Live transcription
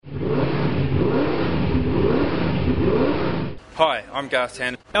Hi, I'm Garth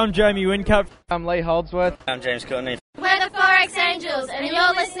Tander. I'm Jamie Whincup. I'm Lee Holdsworth. I'm James Courtney. We're the Forex Angels, and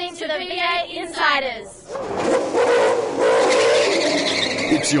you're listening to the V8 Insiders.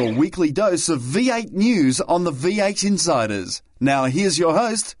 It's your weekly dose of V8 news on the V8 Insiders. Now here's your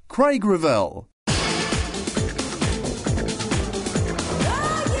host, Craig Revell.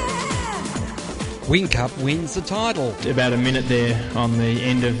 Whincup wins the title. About a minute there on the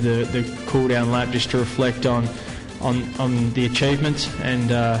end of the cool-down lap just to reflect on the achievements,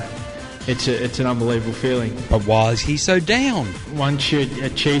 and it's an unbelievable feeling. But why is he so down? Once you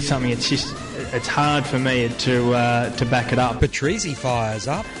achieve something, it's hard for me to back it up. Patrizi fires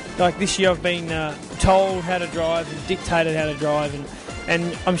up. Like this year I've been told how to drive and dictated how to drive,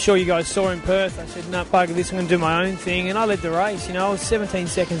 and I'm sure you guys saw in Perth, I said, no, bugger this, I'm going to do my own thing, and I led the race, I was 17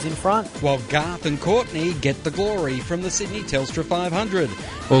 seconds in front. While Garth and Courtney get the glory from the Sydney Telstra 500.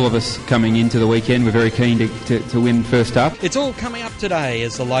 All of us coming into the weekend, we're very keen to win first up. It's all coming up today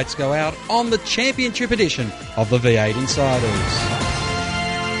as the lights go out on the championship edition of the V8 Insiders.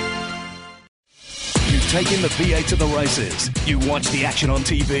 Take in the V8 to the races. You watch the action on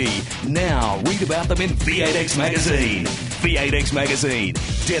TV. Now read about them in V8X Magazine. V8X Magazine,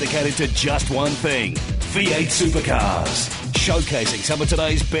 dedicated to just one thing, V8 supercars. Showcasing some of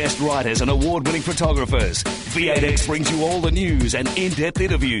today's best writers and award-winning photographers, V8X brings you all the news and in-depth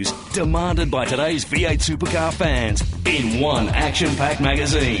interviews demanded by today's V8 supercar fans in one action-packed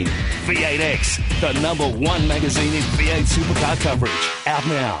magazine. V8X, the #1 magazine in V8 supercar coverage. Out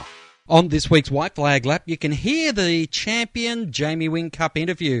now. On this week's White Flag Lap, you can hear the champion Jamie Whincup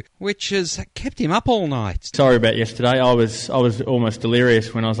interview, which has kept him up all night. Sorry about yesterday. I was almost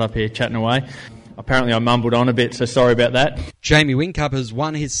delirious when I was up here chatting away. Apparently I mumbled on a bit, so sorry about that. Jamie Whincup has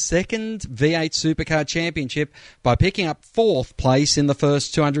won his second V8 Supercar Championship by picking up 4th place in the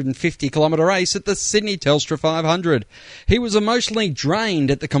first 250-kilometre race at the Sydney Telstra 500. He was emotionally drained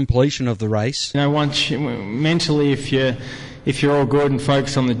at the completion of the race. Mentally, if you're all good and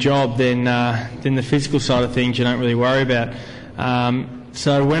focused on the job, then the physical side of things you don't really worry about.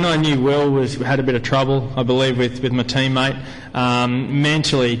 So when I knew Will had a bit of trouble, I believe, with my teammate,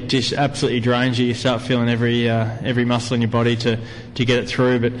 mentally just absolutely drains you. You start feeling every muscle in your body to get it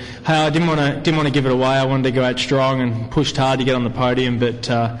through. But hey, I didn't want to give it away. I wanted to go out strong and pushed hard to get on the podium.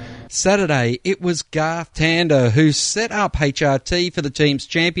 But Saturday, it was Garth Tander who set up HRT for the team's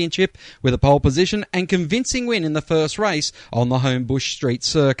championship with a pole position and convincing win in the first race on the Homebush Street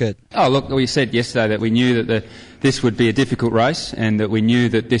circuit. Oh, look, we said yesterday that we knew that this would be a difficult race and that we knew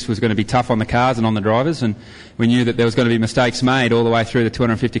that this was going to be tough on the cars and on the drivers, and we knew that there was going to be mistakes made all the way through the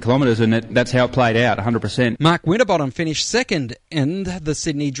 250 kilometres, and that's how it played out, 100%. Mark Winterbottom finished second, and the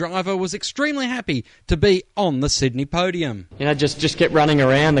Sydney driver was extremely happy to be on the Sydney podium. Just kept running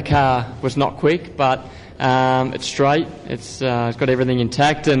around. The car was not quick, but it's straight. It's got everything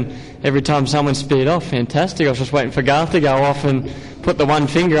intact, and every time someone speared off, fantastic. I was just waiting for Garth to go off and put the one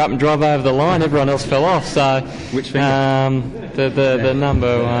finger up and drive over the line. Everyone else fell off. So which finger? The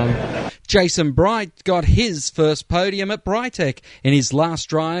number one. Jason Bright got his first podium at Brightech in his last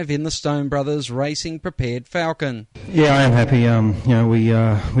drive in the Stone Brothers Racing prepared Falcon. Yeah, I am happy. We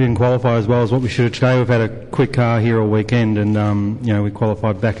didn't qualify as well as what we should have today. We've had a quick car here all weekend, and we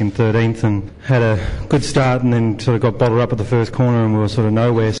qualified back in 13th and had a good start, and then sort of got bottled up at the first corner, and we were sort of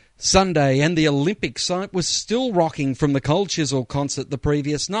nowhere. Sunday, and the Olympic site was still rocking from the Cold Chisel concert the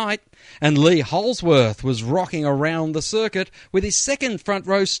previous night, and Lee Holdsworth was rocking around the circuit with his second front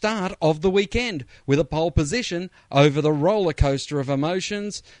row start of the weekend, with a pole position over the roller coaster of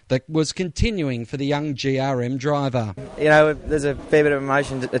emotions that was continuing for the young GRM driver. There's a fair bit of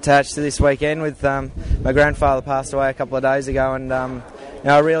emotion attached to this weekend with my grandfather passed away a couple of days ago, and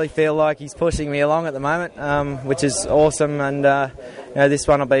I really feel like he's pushing me along at the moment, which is awesome, and this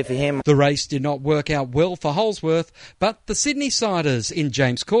one will be for him. The race did not work out well for Holdsworth, but the Sydney Siders in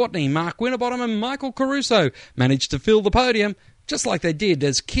James Courtney, Mark Winterbottom and Michael Caruso managed to fill the podium just like they did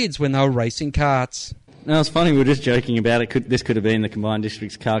as kids when they were racing karts. No, it's funny, we were just joking about it. This could have been the Combined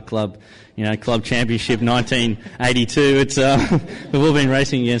Districts Kart Club, Club Championship 1982. We've all been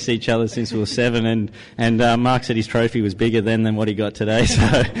racing against each other since we were 7, and Mark said his trophy was bigger then than what he got today,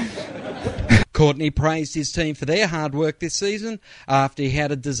 so... Courtney praised his team for their hard work this season after he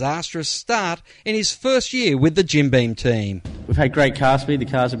had a disastrous start in his first year with the Jim Beam team. We've had great car speed, the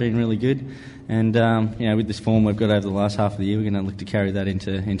cars have been really good, and with this form we've got over the last half of the year, we're going to look to carry that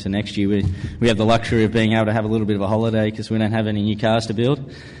into next year. We have the luxury of being able to have a little bit of a holiday because we don't have any new cars to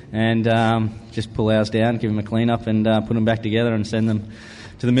build, and just pull ours down, give them a clean up, and put them back together and send them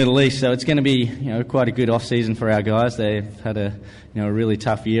to the Middle East. So it's going to be quite a good off season for our guys. They've had a really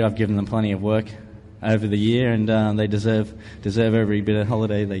tough year. I've given them plenty of work over the year, and they deserve every bit of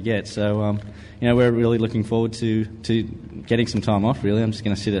holiday they get. So, we're really looking forward to getting some time off, really. I'm just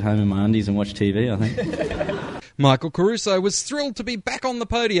going to sit at home in my undies and watch TV, I think. Michael Caruso was thrilled to be back on the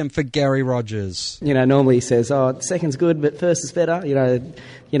podium for Gary Rogers. Normally he says, second's good, but first is better.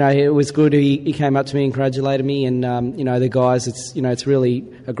 It was good. He came up to me and congratulated me, and, the guys, it's really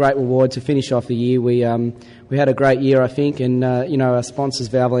a great reward to finish off the year. We had a great year, I think, and, our sponsors,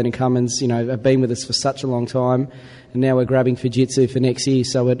 Valvoline and Cummins, have been with us for such a long time, and now we're grabbing Fujitsu for next year,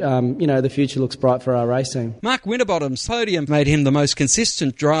 so the future looks bright for our race team. Mark Winterbottom's podium made him the most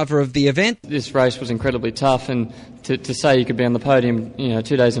consistent driver of the event. This race was incredibly tough, and to say you could be on the podium, 2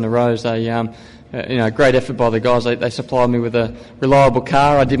 days in a row is great effort by the guys. They supplied me with a reliable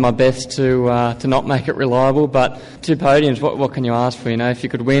car. I did my best to not make it reliable, but 2 podiums, what can you ask for? If you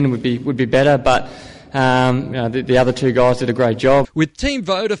could win, would be better, but the other 2 guys did a great job. With Team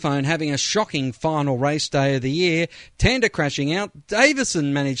Vodafone having a shocking final race day of the year, Tander crashing out,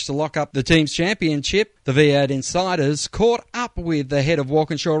 Davison managed to lock up the team's championship. The V8 Insiders caught up with the head of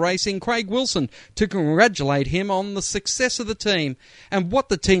Walkinshaw Racing, Craig Wilson, to congratulate him on the success of the team and what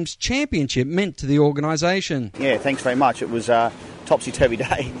the team's championship meant to the organisation. Yeah, thanks very much. It was a topsy-turvy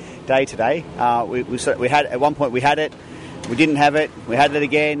day today. We had at one point we had it. We didn't have it, we had it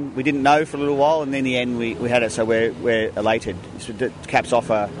again, we didn't know for a little while, and then in the end we had it, so we're elated. It caps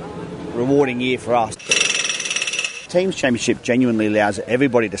off a rewarding year for us. Teams Championship genuinely allows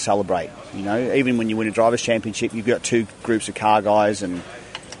everybody to celebrate. Even when you win a Drivers' Championship, you've got 2 groups of car guys, and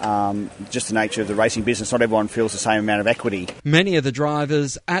just the nature of the racing business, not everyone feels the same amount of equity. Many of the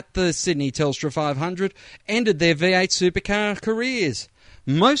drivers at the Sydney Telstra 500 ended their V8 supercar careers.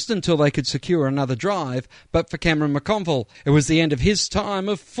 Most until they could secure another drive, but for Cameron McConville, it was the end of his time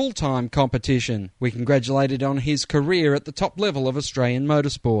of full-time competition. We congratulated on his career at the top level of Australian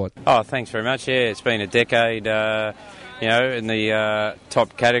motorsport. Oh, thanks very much. Yeah, it's been a decade, in the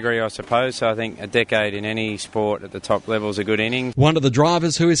top category, I suppose. So I think a decade in any sport at the top level is a good inning. One of the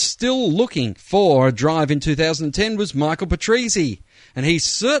drivers who is still looking for a drive in 2010 was Michael Patrese. And he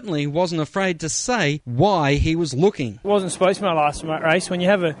certainly wasn't afraid to say why he was looking. It wasn't supposed to be my last race. When you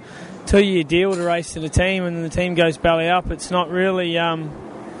have a 2-year deal to race to the team and the team goes belly up, it's not really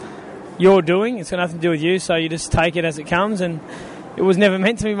your doing. It's got nothing to do with you, so you just take it as it comes. And it was never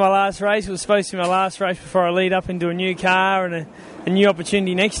meant to be my last race. It was supposed to be my last race before I lead up into a new car and a new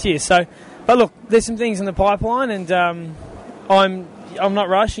opportunity next year. But look, there's some things in the pipeline, and I'm not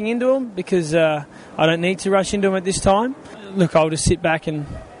rushing into them because I don't need to rush into them at this time. Look, I'll just sit back and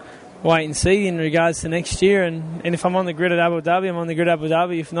wait and see in regards to next year. And if I'm on the grid at Abu Dhabi, I'm on the grid at Abu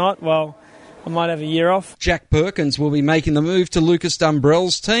Dhabi. If not, well, I might have a year off. Jack Perkins will be making the move to Lucas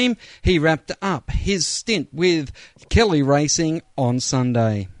Dumbrell's team. He wrapped up his stint with Kelly Racing on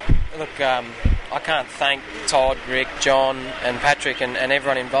Sunday. Look, I can't thank Todd, Rick, John and Patrick and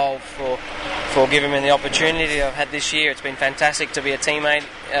everyone involved for giving me the opportunity I've had this year. It's been fantastic to be a teammate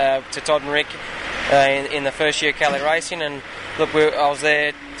to Todd and Rick in the first year of Kelly Racing, and look, I was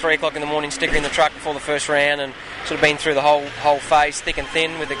there 3 o'clock in the morning, stickering the truck before the first round, and sort of been through the whole phase, thick and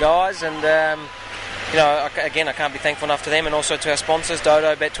thin, with the guys. And I can't be thankful enough to them, and also to our sponsors,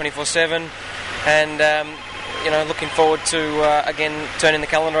 Dodo, Bet247, and looking forward to again turning the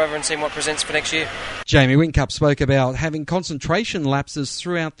calendar over and seeing what presents for next year. Jamie Whincup spoke about having concentration lapses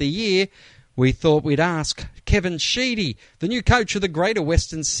throughout the year. We thought we'd ask Kevin Sheedy, the new coach of the Greater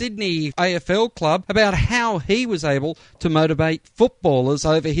Western Sydney AFL club, about how he was able to motivate footballers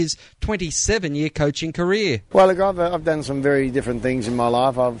over his 27-year coaching career. Well, look, I've done some very different things in my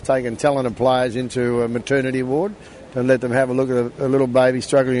life. I've taken talented players into a maternity ward and let them have a look at a little baby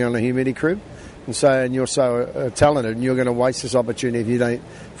struggling on a humidity crib and say, and you're so talented and you're going to waste this opportunity if you don't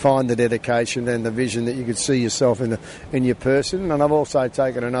find the dedication and the vision that you could see yourself in your person. And I've also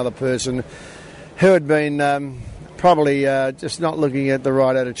taken another person who had been probably just not looking at the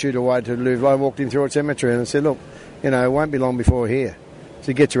right attitude or way to live. I walked him through a cemetery and I said, look, it won't be long before we're here,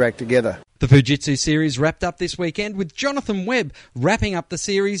 so get your act together. The Fujitsu series wrapped up this weekend with Jonathan Webb wrapping up the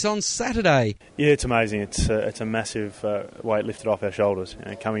series on Saturday. Yeah, it's amazing. It's a massive weight lifted off our shoulders.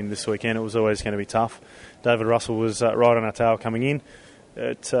 Coming this weekend, it was always going to be tough. David Russell was right on our tail coming in.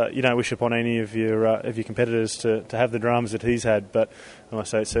 You don't wish upon any of your competitors to have the dramas that he's had, but I must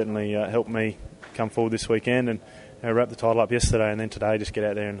say it certainly helped me come forward this weekend and wrap the title up yesterday, and then today just get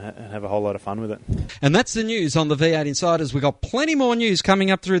out there and have a whole lot of fun with it. And that's the news on the V8 Insiders. We've got plenty more news coming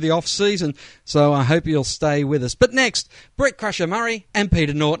up through the off-season, so I hope you'll stay with us. But next, Brett Crusher Murray and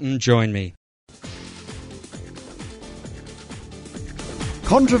Peter Norton join me.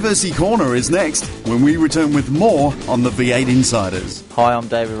 Controversy Corner is next when we return with more on the V8 Insiders. Hi, I'm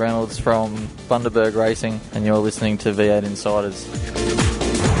David Reynolds from Bundaberg Racing, and you're listening to V8 Insiders.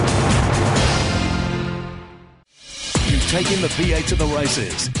 You've taken the V8 to the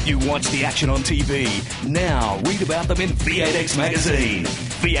races. You watch the action on TV. Now read about them in V8X Magazine.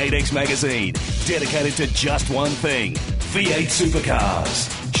 V8X Magazine, dedicated to just one thing, V8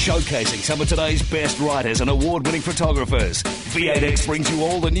 Supercars. Showcasing some of today's best writers and award-winning photographers, V8X brings you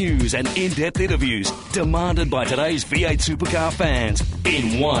all the news and in-depth interviews demanded by today's V8 Supercar fans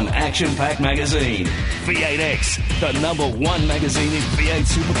in one action-packed magazine. V8X, the #1 magazine in V8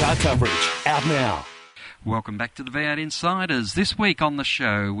 Supercar coverage. Out now. Welcome back to the V8 Insiders. This week on the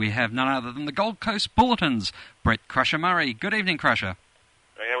show, we have none other than the Gold Coast Bulletins, Brett Crusher Murray. Good evening, Crusher.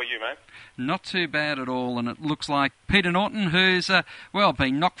 How are you, mate? Not too bad at all, and it looks like Peter Norton, who's,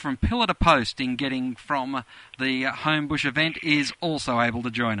 been knocked from pillar to post in getting from the Homebush event, is also able to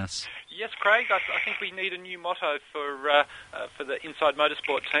join us. Yes, Craig, I think we need a new motto for the Inside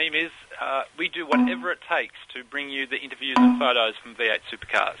Motorsport team is we do whatever it takes to bring you the interviews and photos from V8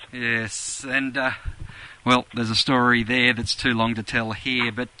 Supercars. Yes, and... there's a story there that's too long to tell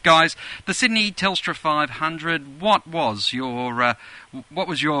here. But guys, the Sydney Telstra 500. What was your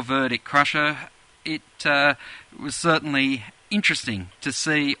verdict, Crusher? It was certainly interesting to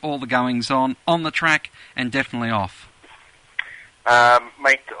see all the goings on the track and definitely off.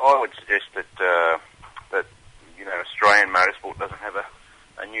 Mate, I would suggest that Australian motorsport doesn't have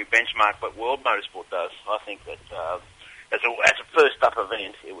a new benchmark, but world motorsport does. I think that. As a first up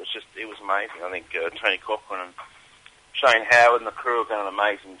event, it was amazing. I think Tony Cochran and Shane Howard and the crew have done an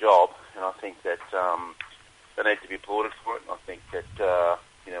amazing job, and I think that they need to be applauded for it. And I think that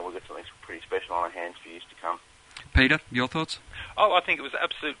we've got something pretty special on our hands for years to come. Peter, your thoughts? Oh, I think it was an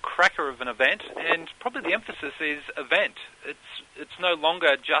absolute cracker of an event, and probably the emphasis is event. It's no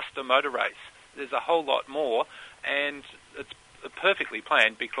longer just a motor race. There's a whole lot more, and it's perfectly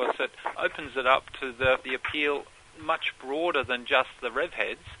planned because it opens it up to the appeal much broader than just the rev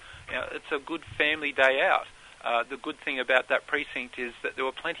heads. It's a good family day out. The good thing about that precinct is that there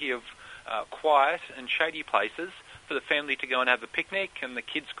were plenty of quiet and shady places for the family to go and have a picnic, and the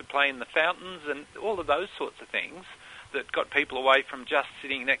kids could play in the fountains and all of those sorts of things that got people away from just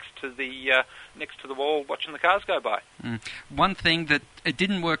sitting next to the wall watching the cars go by. One thing that it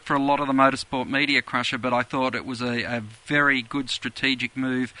didn't work for a lot of the motorsport media, Crusher, but I thought it was a very good strategic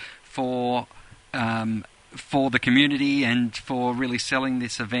move for the community and for really selling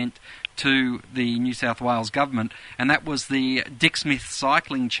this event to the New South Wales government, and that was the Dick Smith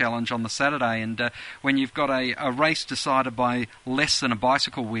Cycling Challenge on the Saturday. And when you've got a race decided by less than a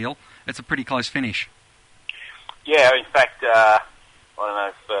bicycle wheel, it's a pretty close finish. Yeah, in fact, I don't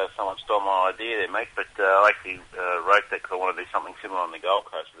know if someone stole my idea there, mate, but I actually wrote that because I want to do something similar on the Gold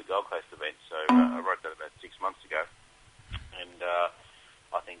Coast for the Gold Coast event, so I wrote that about 6 months ago. And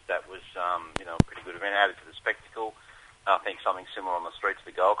I think that was, a pretty good event, added to the spectacle. I think something similar on the streets of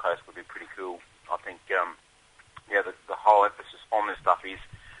the Gold Coast would be pretty cool. I think, the whole emphasis on this stuff is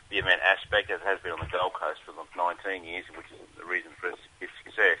the event aspect, as it has been on the Gold Coast for 19 years, which is the reason for its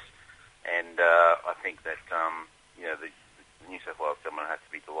success. And I think that, the New South Wales government has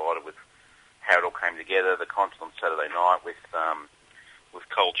to be delighted with how it all came together. The concert on Saturday night with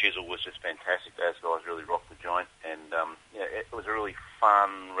Cole Chisel was just fantastic. Those guys really rocked the joint, and it was a really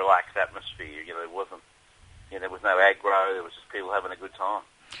fun, relaxed atmosphere. There wasn't, there was no aggro. There was just people having a good time.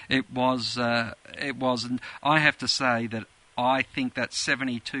 It was, and I have to say that I think that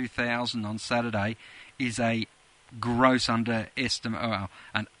 72,000 on Saturday is a gross underestimate,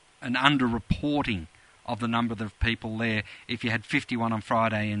 an underreporting of the number of people there. If you had 51 on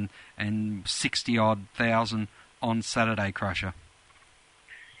Friday and 60-odd thousand on Saturday, Crusher.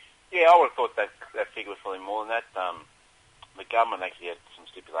 Yeah, I would have thought that figure was probably more than that. The government actually had some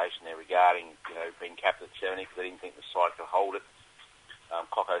stipulation there regarding, being capped at 70 because they didn't think the site could hold it.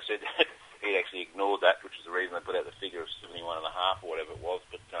 Coco said that he actually ignored that, which is the reason they put out the figure of 71.5 or whatever it was.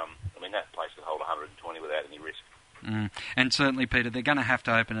 But, that place could hold 120 without any risk. And certainly, Peter, they're going to have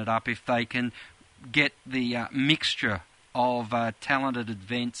to open it up if they can get the mixture of talented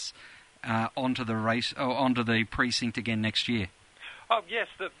events onto the race or onto the precinct again next year. Oh yes,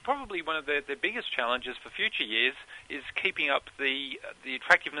 probably one of the biggest challenges for future years is keeping up the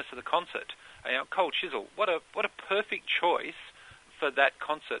attractiveness of the concert. Cole Chisel, what a perfect choice for that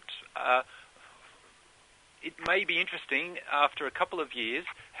concert. It may be interesting after a couple of years.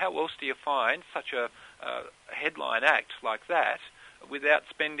 How else do you find such a headline act like that without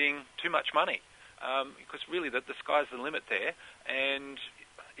spending too much money? Because really, the sky's the limit there, and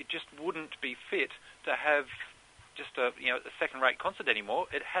it just wouldn't be fit to have just a second-rate concert anymore.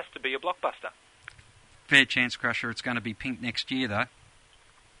 It has to be a blockbuster. Fair chance, Crusher, it's going to be Pink next year, though.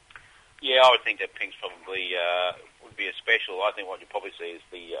 Yeah, I would think that Pink's probably would be a special. I think what you'll probably see is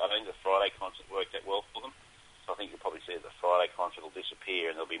I think the Friday concert worked out well for them. So I think you'll probably see that the Friday concert will disappear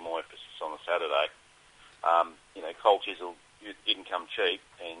and there'll be more emphasis on the Saturday. Cold Chisel didn't come cheap,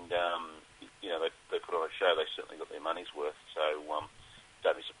 and they put on a show. They certainly got their money's worth. So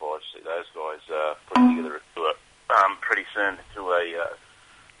don't be surprised to see those guys putting together a tour pretty soon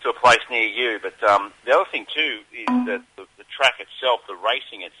to a place near you. But the other thing too is that the track itself, the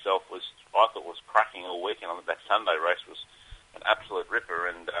racing itself, I thought was cracking all weekend. That Sunday race was an absolute ripper,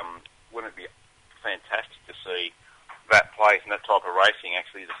 and wouldn't it be fantastic to see that place and that type of racing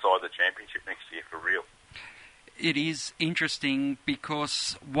actually decide the championship next year for real? It is interesting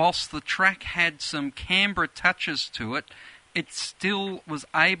because whilst the track had some Canberra touches to it, it still was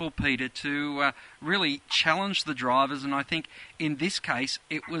able, Peter, to really challenge the drivers. And I think in this case,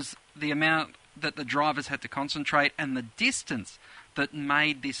 it was the amount that the drivers had to concentrate and the distance that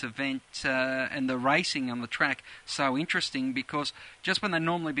made this event and the racing on the track so interesting, because just when they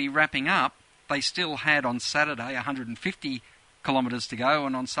normally be wrapping up, they still had on Saturday 150 kilometres to go,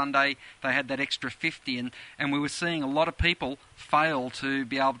 and on Sunday they had that extra 50, and we were seeing a lot of people fail to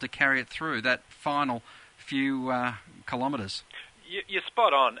be able to carry it through that final few kilometres. You're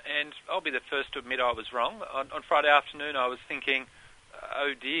spot on, and I'll be the first to admit I was wrong. On Friday afternoon I was thinking,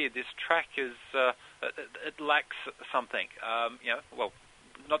 oh dear, this track is it lacks something.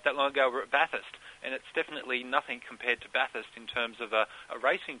 Not that long ago we were at Bathurst, and it's definitely nothing compared to Bathurst in terms of a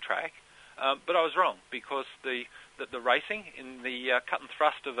racing track. But I was wrong, because the racing in the cut and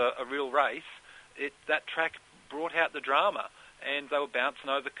thrust of a real race, that track brought out the drama, and they were bouncing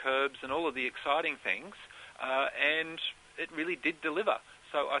over curbs and all of the exciting things, and it really did deliver.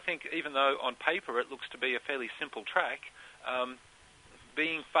 So I think even though on paper it looks to be a fairly simple track,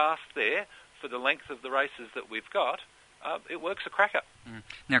 being fast there for the length of the races that we've got, it works a cracker.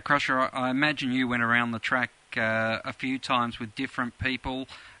 Now, Crusher, I imagine you went around the track a few times with different people,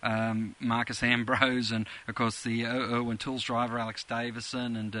 Marcus Ambrose and, of course, the Irwin Tools driver, Alex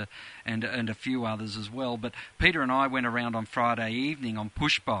Davison, and a few others as well. But Peter and I went around on Friday evening on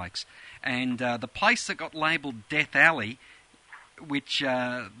push bikes, and the place that got labelled Death Alley, which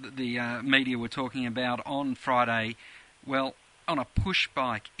the media were talking about on Friday, well, on a push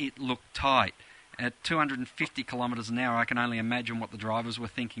bike it looked tight. At 250 kilometres an hour, I can only imagine what the drivers were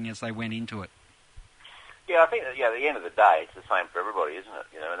thinking as they went into it. Yeah, I think that, at the end of the day, it's the same for everybody, isn't it?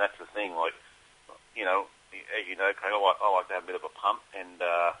 And that's the thing. As you know, Craig, I like to have a bit of a pump, and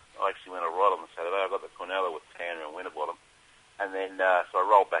I actually went a ride on the Saturday. I got the Cornella with Tanner and Winterbottom, and then so I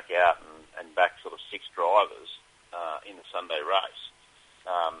rolled back out and backed sort of 6 drivers in the Sunday race.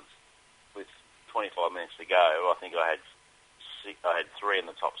 With 25 minutes to go, I think I had 3 in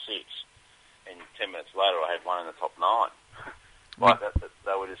the top 6. And 10 minutes later, I had 1 in the top 9.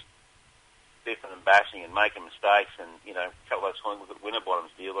 They were just biffing and bashing and making mistakes, and a couple of those times with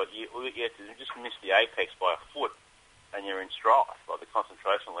Winterbottom's deal, you just miss the apex by a foot, and you're in strife. Like the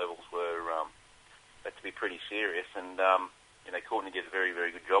concentration levels were had to be pretty serious, and Courtney did a very,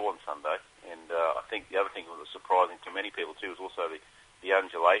 very good job on Sunday. And I think the other thing that was surprising to many people too was also the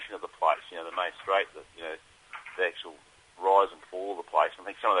undulation of the place. The main straight, the actual rise and fall of the place. I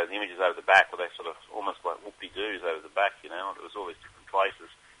think some of those images over the back where they sort of almost like whoop-de-doos over the back, there was all these different places.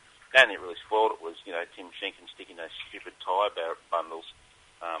 The only thing that really spoiled it was, Tim Schenken sticking those stupid tyre bundles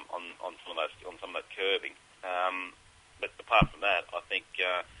on some of that curbing. But apart from that, I think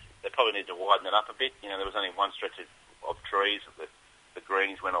they probably need to widen it up a bit. There was only one stretch of trees that the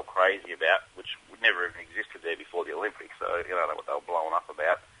greenies went all crazy about, which would never have existed there before the Olympics, so I don't know what they were blowing up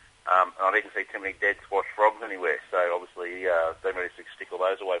about. And I didn't see too many dead squash frogs anywhere, so obviously they managed to stick all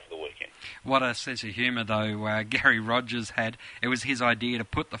those away for the weekend. What a sense of humour, though, Gary Rogers had. It was his idea to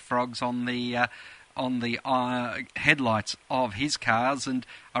put the frogs on the headlights of his cars, and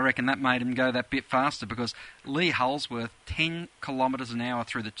I reckon that made him go that bit faster, because Lee Holsworth, 10 kilometres an hour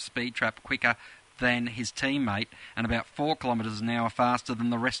through the speed trap quicker than his teammate, and about 4 kilometres an hour faster than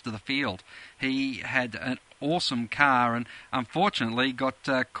the rest of the field. He had an awesome car, and unfortunately got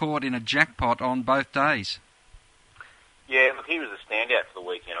caught in a jackpot on both days. Yeah, look, he was a standout for the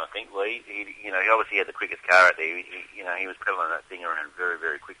weekend, I think, Lee. He obviously had the quickest car out there. He was pedaling that thing around very,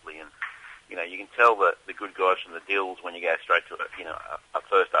 very quickly, and you can tell that the good guys from the Dills when you go straight to a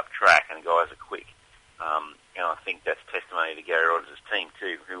first up track, and guys are quick. And I think that's testimony to Gary Rogers' team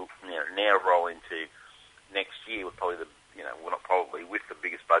too, who now roll into next year with probably with the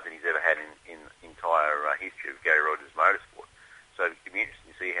biggest budget he's ever had in entire history of Gary Rogers Motorsport. So it'll be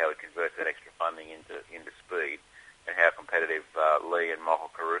interesting to see how he converts that extra funding into speed.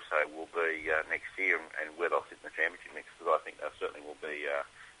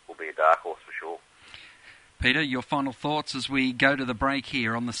 be a dark horse for sure. Peter, your final thoughts as we go to the break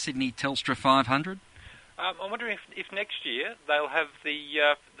here on the Sydney Telstra 500? I'm wondering if next year they'll have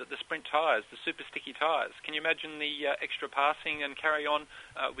the sprint tyres, the super sticky tyres. Can you imagine the extra passing and carry on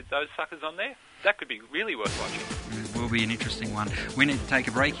with those suckers on there? That could be really worth watching. It will be an interesting one. We need to take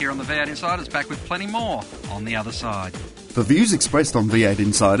a break here on the V8 Insiders. Back with plenty more on the other side. The views expressed on V8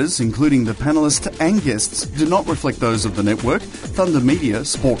 Insiders, including the panellists and guests, do not reflect those of the network, Thunder Media,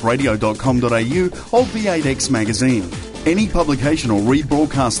 sportradio.com.au or V8X Magazine. Any publication or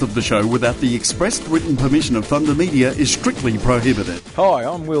rebroadcast of the show without the expressed written permission of Thunder Media is strictly prohibited. Hi,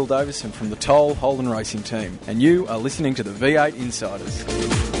 I'm Will Davison from the Toll Holden Racing Team, and you are listening to the V8 Insiders.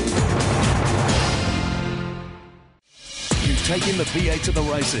 You've taken the V8 to the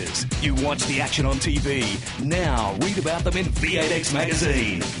races. You watch the action on TV. Now read about them in V8X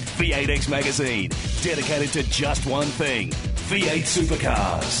Magazine. V8X Magazine, dedicated to just one thing, V8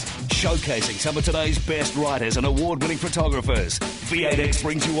 supercars. Showcasing some of today's best writers and award-winning photographers, V8X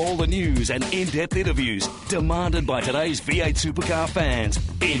brings you all the news and in-depth interviews demanded by today's V8 supercar fans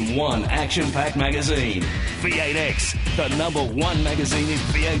in one action-packed magazine. V8X, the #1 magazine in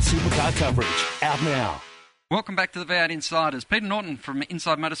V8 supercar coverage. Out now. Welcome back to the V8 Insiders. Peter Norton from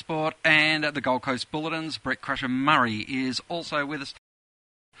Inside Motorsport and the Gold Coast Bulletins. Brett Crusher Murray is also with us.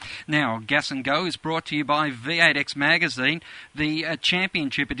 Now, Gas and Go is brought to you by V8X Magazine. The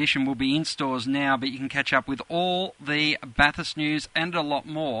Championship edition will be in stores now, but you can catch up with all the Bathurst news and a lot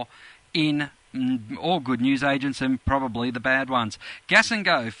more in all good news agents and probably the bad ones. Gas and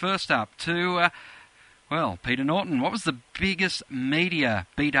Go, first up to, Peter Norton. What was the biggest media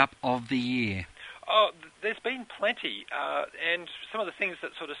beat-up of the year? Oh, there's been plenty, and some of the things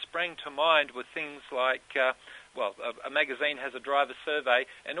that sort of sprang to mind were things like, a magazine has a driver survey,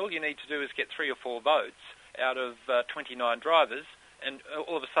 and all you need to do is get 3 or 4 votes out of 29 drivers, and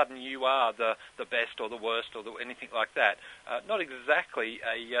all of a sudden you are the best or the worst or anything like that. Not exactly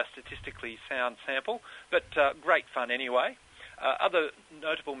a statistically sound sample, but great fun anyway. Other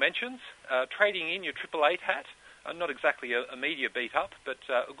notable mentions, trading in your Triple 8 hat. Not exactly a media beat-up, but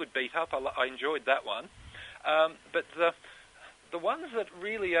a good beat-up. I enjoyed that one. But the ones that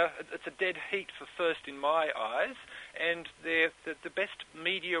really it's a dead heat for first in my eyes, and they're the best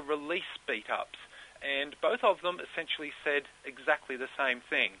media release beat-ups. And both of them essentially said exactly the same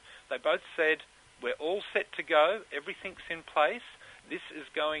thing. They both said, we're all set to go, everything's in place, this is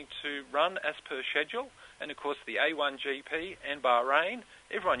going to run as per schedule. And of course the A1GP and Bahrain,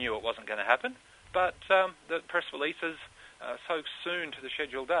 everyone knew it wasn't going to happen. But the press releases so soon to the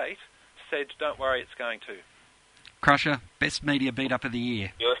scheduled date said, don't worry, it's going to. Crusher, best media beat-up of the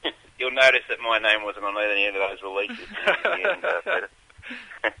year. You'll notice that my name wasn't on any of those releases.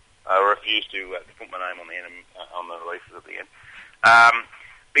 I refused to put my name on the end on the releases at the end.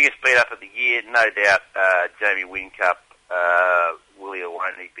 Biggest beat-up of the year, no doubt, Jamie Whincup. Will he or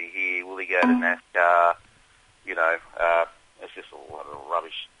won't he be here? Will he go to NASCAR? It's just a lot of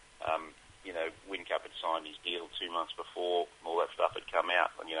rubbish. Whincup had signed his deal 2 months before all that stuff had come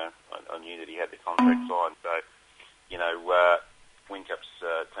out, and I knew that he had the contract signed. So, Whincup's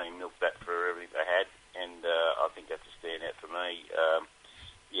team milked that for everything they had, and I think that's a standout for me.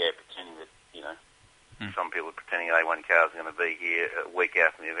 Pretending that some people are pretending A1 cars are going to be here a week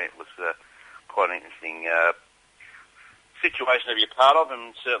after the event was quite an interesting situation to be a part of,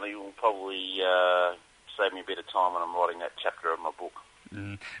 and certainly will probably save me a bit of time when I'm writing that chapter of my book.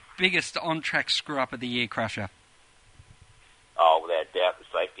 Biggest on-track screw-up of the year, Crusher? Oh, without doubt, the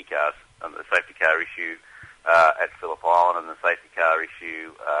safety cars. And the safety car issue at Phillip Island and the safety car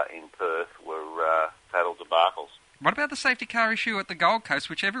issue in Perth were total debacles. What about the safety car issue at the Gold Coast,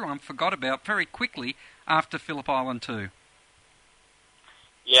 which everyone forgot about very quickly after Phillip Island 2?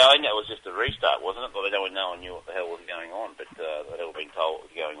 Yeah, I think that was just a restart, wasn't it? Well, no one knew what the hell was going on, but they'd all been told what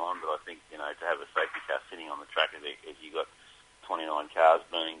was going on. But I think, to have a safety car sitting on the track as you got 29 cars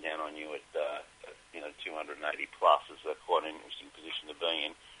burning down on you at 280 plus is quite an interesting position to be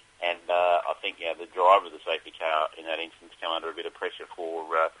in. And I think the driver of the safety car in that instance came under a bit of pressure for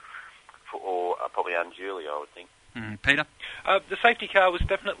probably unduly, I would think. Peter? The safety car was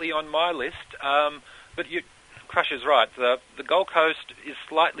definitely on my list, but Crusher's right. The Gold Coast is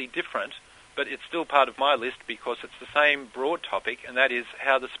slightly different, but it's still part of my list because it's the same broad topic, and that is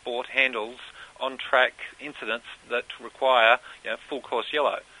how the sport handles on-track incidents that require full course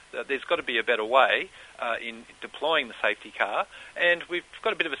yellow. There's got to be a better way in deploying the safety car, and we've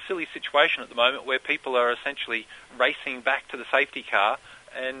got a bit of a silly situation at the moment where people are essentially racing back to the safety car,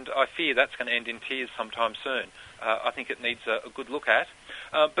 and I fear that's going to end in tears sometime soon. I think it needs a good look at.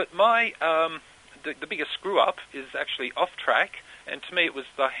 But the biggest screw-up is actually off-track, And to me, it was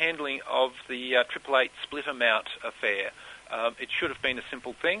the handling of the 888 splitter mount affair. It should have been a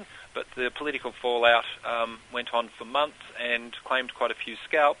simple thing, but the political fallout went on for months and claimed quite a few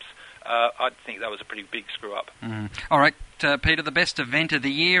scalps. I think that was a pretty big screw-up. All right, Peter, the best event of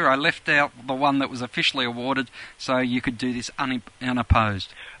the year. I left out the one that was officially awarded, so you could do this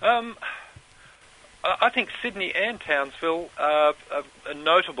unopposed. I think Sydney and Townsville are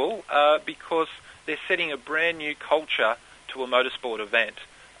notable because they're setting a brand new culture to a motorsport event.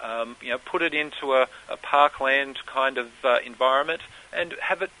 Put it into a parkland kind of environment and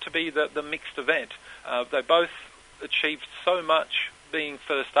have it to be the mixed event. They both achieved so much being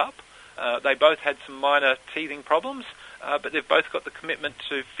first up. They both had some minor teething problems, but they've both got the commitment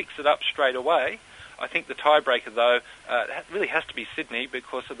to fix it up straight away. I think the tiebreaker, though, really has to be Sydney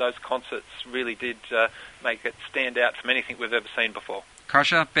because of those concerts really did make it stand out from anything we've ever seen before.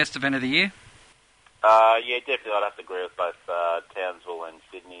 Crusher, best event of the year? Yeah, definitely I'd have to agree with both Townsville and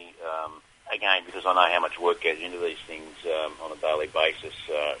Sydney. Again, because I know how much work goes into these things on a daily basis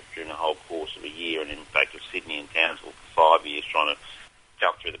during the whole course of a year. And in fact, with Sydney and Townsville for 5 years trying to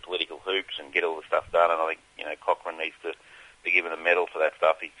jump through the political hoops and get all the stuff done. And I think, Cochrane needs to be given a medal for that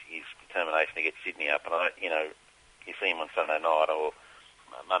stuff. His determination to get Sydney up. And, you see him on Sunday night or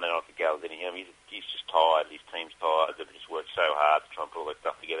Monday night at the Gallaudet, he's just tired. His team's tired. They've just worked so hard to try and put all that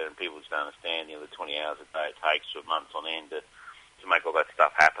stuff together. And people just don't understand, the 20 hours a day it takes for months on end to make all that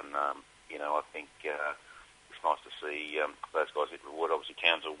stuff happen. I think it's nice to see those guys get rewarded. Obviously,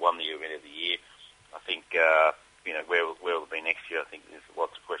 Townsville won the event of the year. I think, where will it be next year? I think there's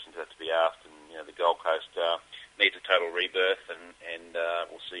lots of questions that have to be asked. And, the Gold Coast needs a total rebirth, and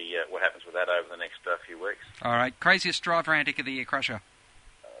we'll see what happens with that over the next few weeks. All right. Craziest driver antic of the year, Crusher?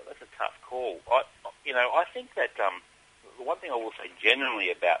 That's a tough call. I think that the one thing I will say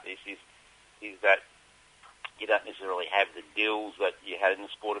generally about this is that you don't necessarily have the deals that you had in the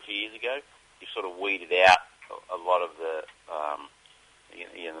sport a few years ago. You've sort of weeded out a lot of the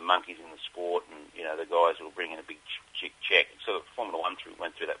the monkeys in the sport, and the guys who will bring in a big check. So Formula One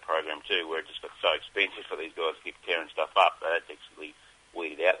went through that program too, where it just got so expensive for these guys to keep tearing stuff up. They had to actually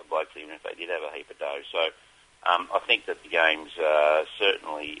weeded out the blokes, even if they did have a heap of dough. So I think that the game's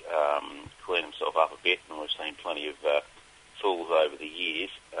certainly cleaned himself up a bit, and we've seen plenty of fools over the years.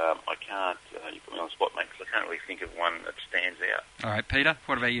 I can't, you put me on the spot, mate, because I can't really think of one that stands out. All right, Peter,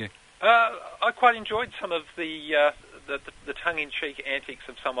 what about you? I quite enjoyed some of the tongue-in-cheek antics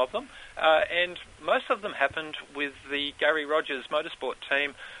of some of them, and most of them happened with the Gary Rogers motorsport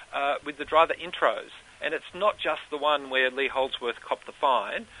team with the driver intros. And it's not just the one where Lee Holdsworth copped the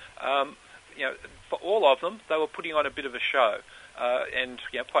fine. For all of them, they were putting on a bit of a show. And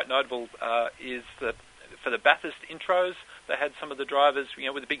quite notable is that for the Bathurst intros, they had some of the drivers,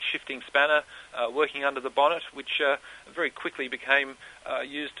 with a big shifting spanner working under the bonnet, which very quickly became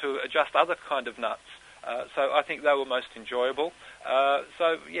used to adjust other kind of nuts. So I think they were most enjoyable.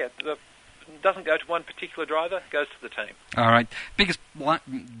 It doesn't go to one particular driver, it goes to the team. All right.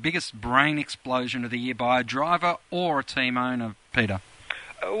 Biggest brain explosion of the year by a driver or a team owner, Peter?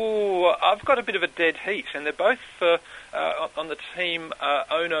 Oh, I've got a bit of a dead heat, and they're both on the team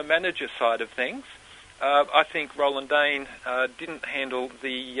owner-manager side of things. I think Roland Dane didn't handle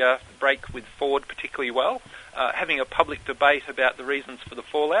the break with Ford particularly well. Having a public debate about the reasons for the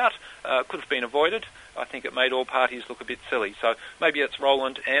fallout could have been avoided. I think it made all parties look a bit silly. So maybe it's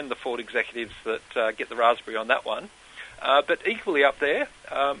Roland and the Ford executives that get the raspberry on that one. But equally up there,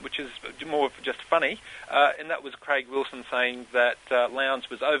 which is more of just funny, and that was Craig Wilson saying that Lowndes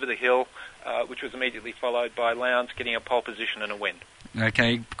was over the hill, which was immediately followed by Lowndes getting a pole position and a win.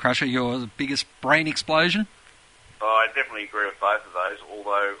 Okay, Crusher, your biggest brain explosion? I definitely agree with both of those,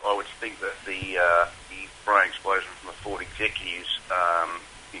 although I would think that the brain explosion from the Ford executives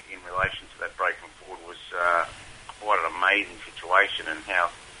in relation to that break from Ford was quite an amazing situation, and how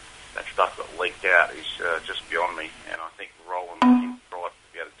that stuff got leaked out is just beyond me. And I think Roland was right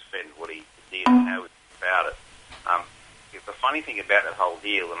to be able to defend what he did and how he was about it. The funny thing about that whole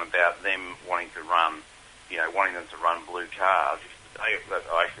deal and about them wanting them to run blue cars, the day that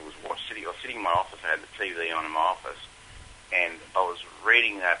I actually was sitting in my office, I had the TV on in my office, and I was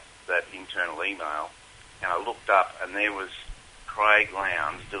reading that internal email, and I looked up, and there was Craig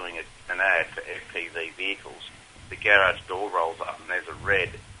Lowndes doing an ad for FPV vehicles. The garage door rolls up, and there's a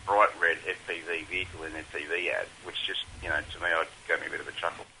bright red FPV vehicle in their TV ad, which just, to me, gave me a bit of a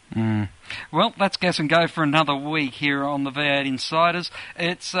chuckle. Well, that's Gas and Go for another week here on the V8 Insiders.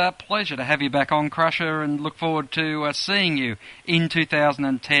 It's a pleasure to have you back on, Crusher, and look forward to seeing you in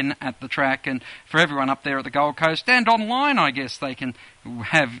 2010 at the track. And for everyone up there at the Gold Coast and online, I guess they can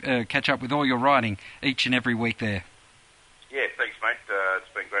have catch up with all your riding each and every week there. Yeah, thanks.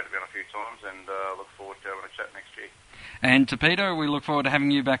 And to Peter, we look forward to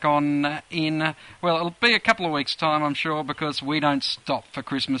having you back on in, well, it'll be a couple of weeks' time, I'm sure, because we don't stop for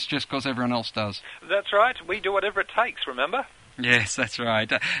Christmas just because everyone else does. That's right. We do whatever it takes, remember? Yes, that's right.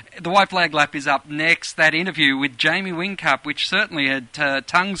 The White Flag Lap is up next. That interview with Jamie Whincup, which certainly had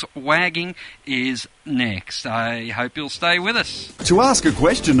tongues wagging, is next. I hope you'll stay with us. To ask a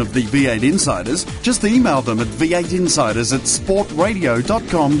question of the V8 Insiders, just email them at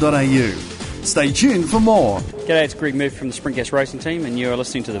v8insiders@sportradio.com.au. Stay tuned for more. G'day, it's Greg Murphy from the Sprint Gas Racing Team, and you are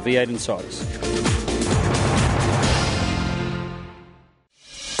listening to the V8 Insiders.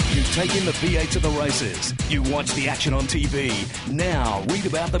 You've taken the V8 to the races. You watch the action on TV. Now read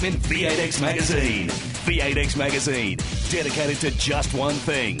about them in V8X Magazine. V8X Magazine, dedicated to just one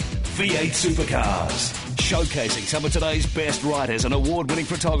thing, V8 Supercars. Showcasing some of today's best writers and award-winning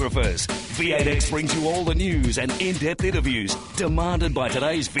photographers, V8X brings you all the news and in-depth interviews demanded by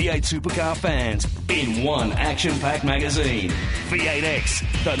today's V8 Supercar fans in one action-packed magazine. V8X,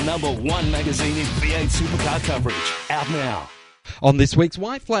 the #1 magazine in V8 Supercar coverage. Out now. On this week's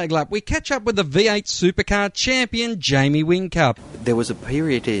White Flag Lap, we catch up with the V8 Supercar champion, Jamie Whincup. There was a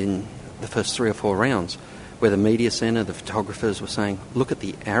period in the first 3 or 4 rounds where the media centre, the photographers were saying, look at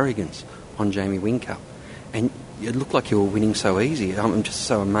the arrogance on Jamie Whincup. And it looked like you were winning so easy. I'm just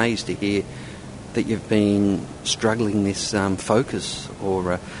so amazed to hear that you've been struggling this focus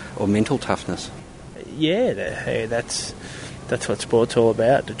or mental toughness. Yeah, that's what sport's all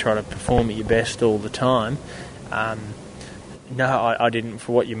about, to try to perform at your best all the time. No, I didn't.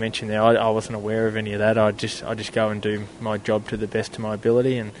 For what you mentioned there, I wasn't aware of any of that. I just go and do my job to the best of my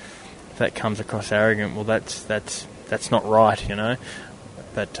ability, and if that comes across arrogant, well, that's not right, you know.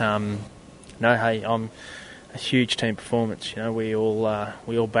 But no, hey, I'm a huge team performance. You know, we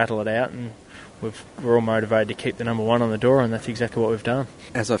all battle it out, and we're all motivated to keep the #1 on the door, and that's exactly what we've done.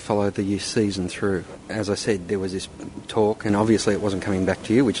 As I followed the season through, as I said, there was this talk, and obviously it wasn't coming back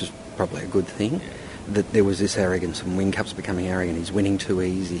to you, which is probably a good thing, that there was this arrogance, and Whincup's becoming arrogant, he's winning too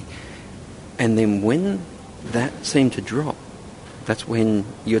easy. And then when that seemed to drop, that's when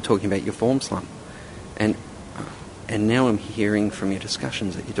you're talking about your form slump. And now I'm hearing from your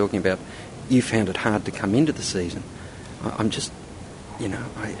discussions that you're talking about you found it hard to come into the season. I'm just, you know,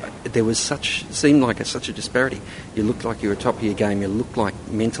 there was seemed like such a disparity. You looked like you were top of your game, you looked like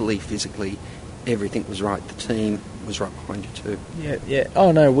mentally, physically, everything was right. The team was right behind you too. Yeah.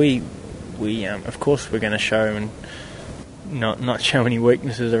 Oh no, we of course we're going to show and not show any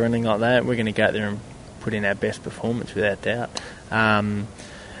weaknesses or anything like that. We're going to go out there and put in our best performance without doubt.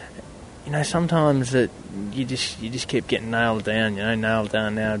 You know, sometimes that you just keep getting nailed down, and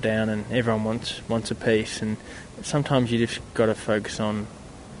everyone wants a piece, and sometimes you just got to focus on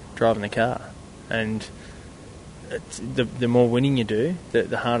driving the car, and the more winning you do,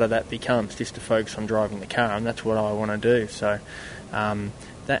 the harder that becomes, just to focus on driving the car, and that's what I want to do. So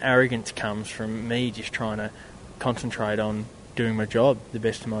that arrogance comes from me just trying to concentrate on doing my job the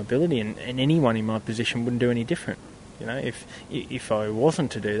best of my ability, and anyone in my position wouldn't do any different. You know, if I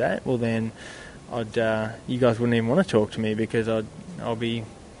wasn't to do that, well then you guys wouldn't even want to talk to me, because I'll be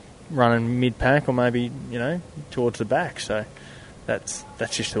running mid-pack or maybe, towards the back. So that's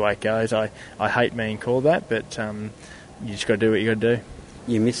just the way it goes. I hate being called that, but you just got to do what you got to do.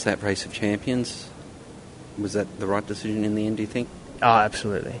 You missed that race of champions. Was that the right decision in the end, do you think? Oh,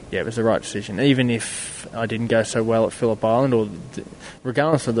 absolutely. Yeah, it was the right decision. Even if I didn't go so well at Phillip Island, or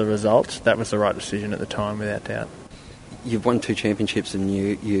regardless of the results, that was the right decision at the time, without doubt. You've won 2 championships, and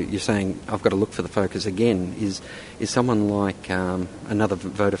you're saying, I've got to look for the focus again. Is someone like another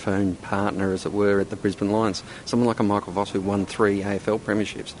Vodafone partner, as it were, at the Brisbane Lions, someone like a Michael Voss who won 3 AFL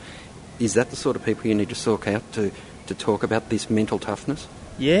premierships, is that the sort of people you need to sort out to talk about this mental toughness?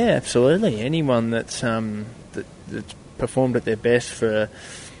 Yeah, absolutely. Anyone that's performed at their best for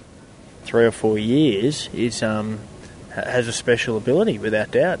 3 or 4 years has a special ability, without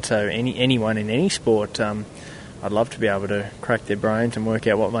doubt. So anyone in any sport, I'd love to be able to crack their brains and work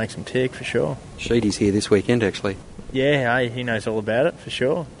out what makes them tick, for sure. Sheedy's here this weekend, actually. Yeah, he knows all about it, for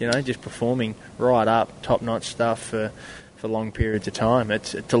sure. Just performing right up, top-notch stuff for long periods of time.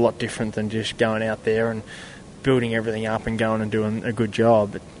 It's a lot different than just going out there and building everything up and going and doing a good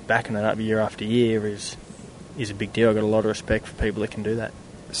job. But backing it up year after year is a big deal. I've got a lot of respect for people that can do that.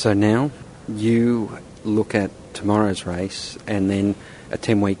 So now you look at tomorrow's race and then a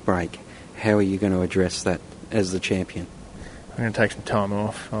 10-week break. How are you going to address that as the champion? I'm going to take some time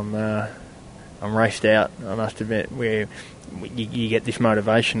off. I'm raced out, I must admit, where you get this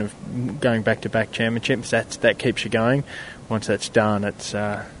motivation of going back-to-back championships. That keeps you going. Once that's done, it's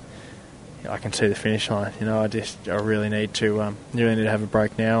I can see the finish line. I really need to have a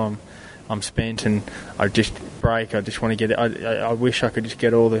break now. I'm spent and I just break. I just want to get. I wish I could just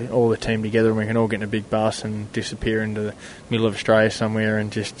get all the team together and we can all get in a big bus and disappear into the middle of Australia somewhere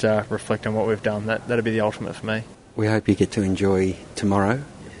and just reflect on what we've done. That'd be the ultimate for me. We hope you get to enjoy tomorrow,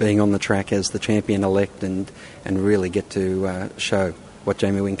 being on the track as the champion-elect and really get to show what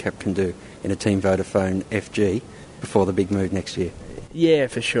Jamie Whincup can do in a Team Vodafone FG before the big move next year. Yeah,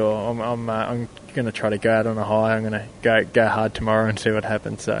 for sure. I'm going to try to go out on a high. I'm going to go hard tomorrow and see what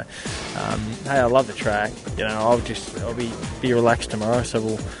happens. So, hey, I love the track. I'll be relaxed tomorrow, so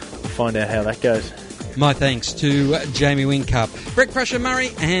we'll find out how that goes. My thanks to Jamie Whincup, Brett Crusher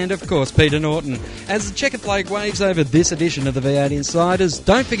Murray and, of course, Peter Norton. As the checker flag waves over this edition of the V8 Insiders,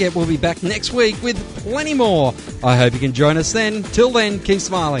 don't forget we'll be back next week with plenty more. I hope you can join us then. Till then, keep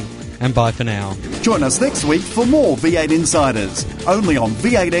smiling and bye for now. Join us next week for more V8 Insiders, only on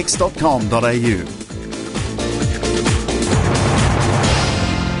v8x.com.au.